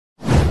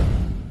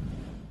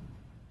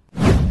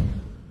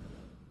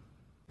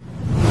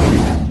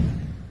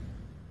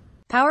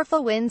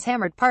Powerful winds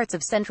hammered parts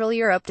of Central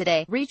Europe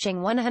today,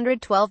 reaching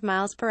 112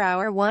 miles per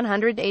hour,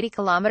 180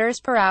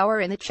 kilometers per hour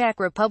in the Czech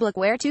Republic,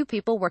 where 2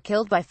 people were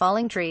killed by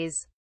falling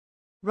trees.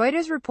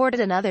 Reuters reported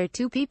another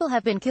 2 people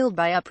have been killed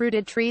by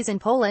uprooted trees in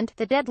Poland.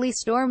 The deadly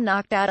storm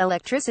knocked out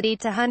electricity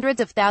to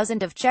hundreds of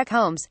thousands of Czech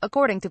homes,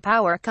 according to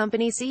power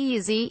company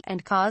CEZ,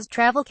 and caused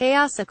travel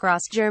chaos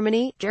across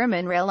Germany.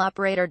 German rail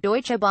operator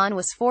Deutsche Bahn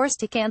was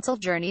forced to cancel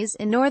journeys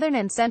in northern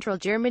and central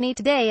Germany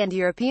today, and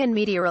European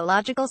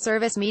Meteorological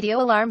Service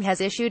Meteoalarm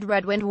has issued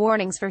red wind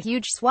warnings for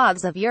huge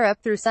swaths of Europe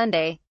through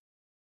Sunday.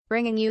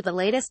 Bringing you the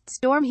latest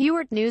Storm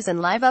Hewart news and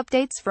live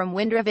updates from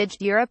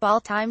wind-ravaged Europe all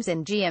times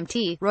in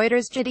GMT.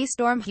 Reuters. GD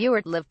Storm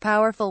Hewart live.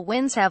 Powerful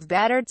winds have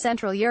battered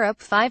Central Europe.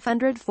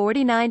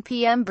 5:49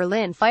 p.m.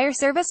 Berlin Fire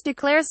Service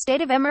declares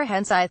state of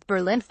emergency.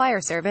 Berlin Fire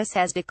Service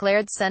has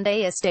declared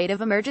Sunday a state of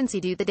emergency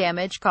due to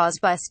damage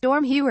caused by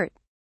Storm Hewart.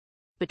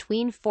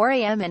 Between 4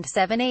 a.m. and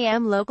 7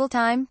 a.m. local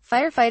time,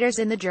 firefighters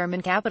in the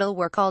German capital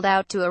were called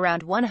out to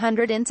around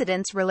 100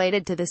 incidents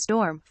related to the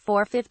storm.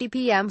 4:50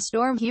 p.m.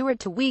 Storm Hewart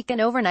to weaken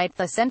overnight.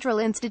 The Central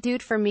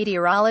Institute for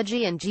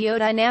Meteorology and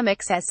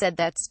Geodynamics has said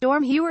that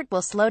Storm Hewart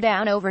will slow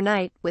down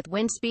overnight, with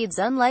wind speeds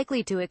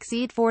unlikely to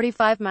exceed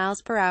 45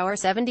 miles per hour,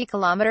 70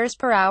 kilometers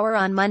per hour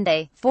on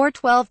Monday.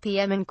 4:12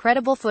 p.m.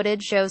 Incredible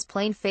footage shows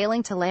plane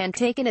failing to land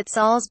taken at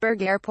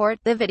Salzburg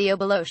Airport. The video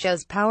below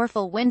shows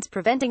powerful winds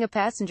preventing a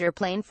passenger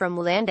plane from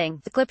landing.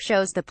 The clip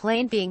shows the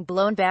plane being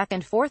blown back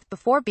and forth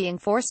before being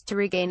forced to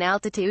regain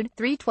altitude.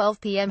 3:12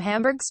 p.m.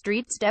 Hamburg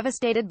streets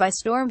devastated by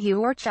Storm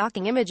Hewart.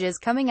 Shocking images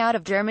coming out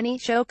of Germany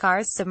show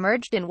cars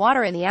submerged in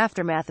water in the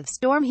aftermath of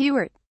Storm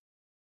Hewart.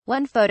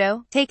 One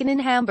photo, taken in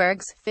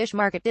Hamburg's Fish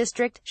Market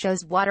district,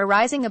 shows water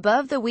rising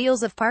above the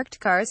wheels of parked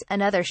cars.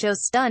 Another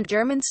shows stunned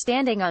Germans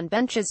standing on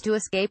benches to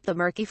escape the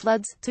murky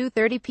floods.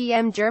 2:30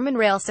 p.m. German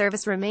rail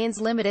service remains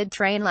limited.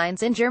 Train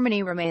lines in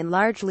Germany remain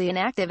largely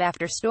inactive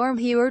after Storm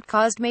Hewart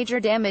caused major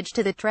damage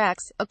to the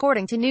tracks,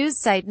 according to news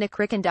site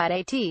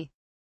Nachrichten.at.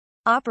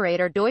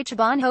 Operator Deutsche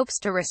Bahn hopes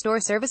to restore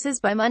services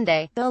by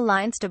Monday. The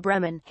lines to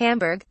Bremen,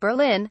 Hamburg,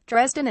 Berlin,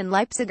 Dresden and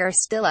Leipzig are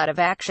still out of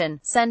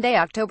action. Sunday,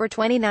 October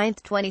 29,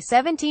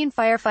 2017.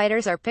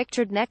 Firefighters are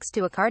pictured next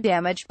to a car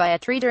damaged by a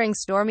tree during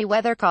stormy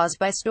weather caused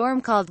by storm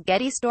called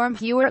Getty. Storm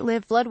Hewart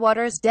live.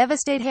 Floodwaters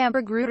devastate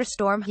Hamburg route.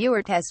 Storm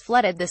Hewart has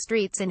flooded the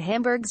streets in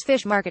Hamburg's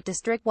Fish Market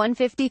district.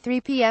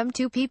 1:53 p.m.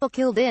 2 people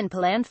killed in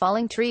Poland.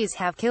 Falling trees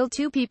have killed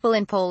 2 people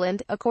in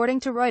Poland, according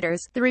to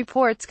Reuters. The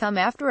reports come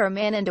after a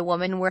man and a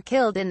woman were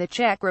killed in the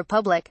Czech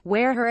Republic,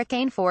 where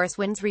hurricane force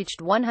winds reached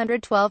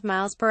 112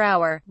 miles per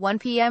hour. 1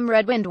 p.m.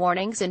 Red wind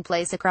warnings in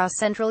place across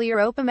Central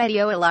Europe. A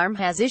Meteoalarm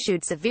has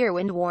issued severe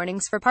wind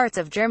warnings for parts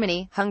of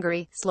Germany,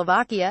 Hungary,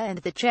 Slovakia and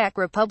the Czech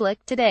Republic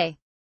today.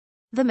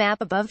 The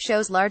map above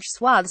shows large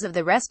swaths of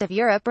the rest of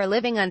Europe are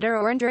living under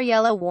orange or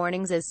yellow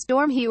warnings as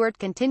Storm Hewart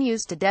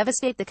continues to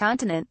devastate the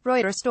continent.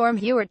 Reuters. Storm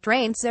Hewart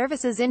train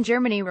services in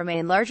Germany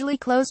remain largely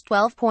closed.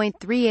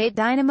 12:38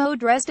 Dynamo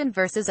Dresden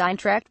vs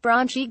Eintracht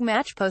Braunschweig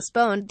match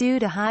postponed due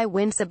to high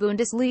winds. A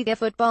Bundesliga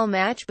football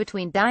match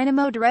between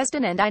Dynamo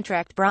Dresden and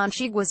Eintracht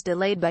Braunschweig was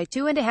delayed by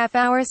 2.5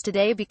 hours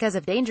today because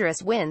of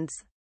dangerous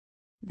winds.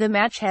 The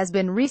match has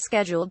been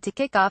rescheduled to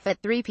kick off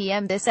at 3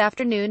 p.m. this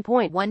afternoon.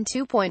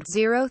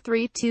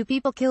 12.032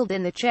 people killed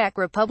in the Czech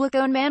Republic.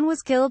 A man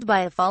was killed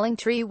by a falling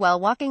tree while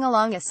walking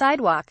along a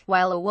sidewalk,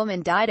 while a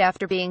woman died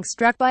after being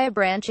struck by a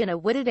branch in a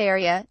wooded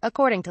area,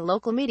 according to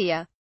local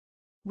media.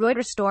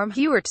 Reuters. Storm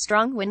Hewart.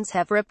 Strong winds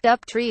have ripped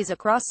up trees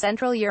across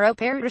Central Europe.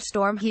 Reuters.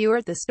 Storm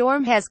Hewart. The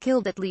storm has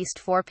killed at least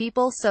 4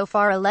 people so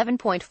far.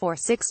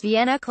 11.46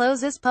 Vienna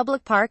closes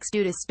public parks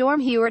due to Storm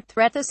Hewart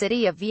threat. The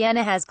city of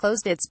Vienna has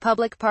closed its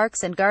public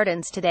parks and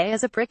gardens today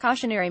as a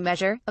precautionary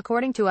measure,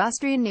 according to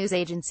Austrian news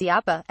agency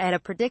APA. At a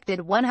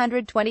predicted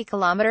 120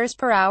 kilometers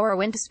per hour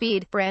wind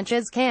speed,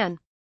 branches can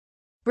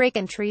break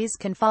and trees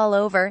can fall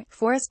over.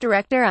 Forest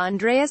Director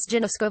Andreas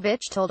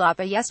Januszkiewicz told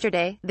APA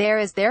yesterday, there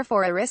is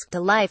therefore a risk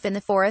to life in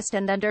the forest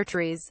and under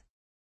trees.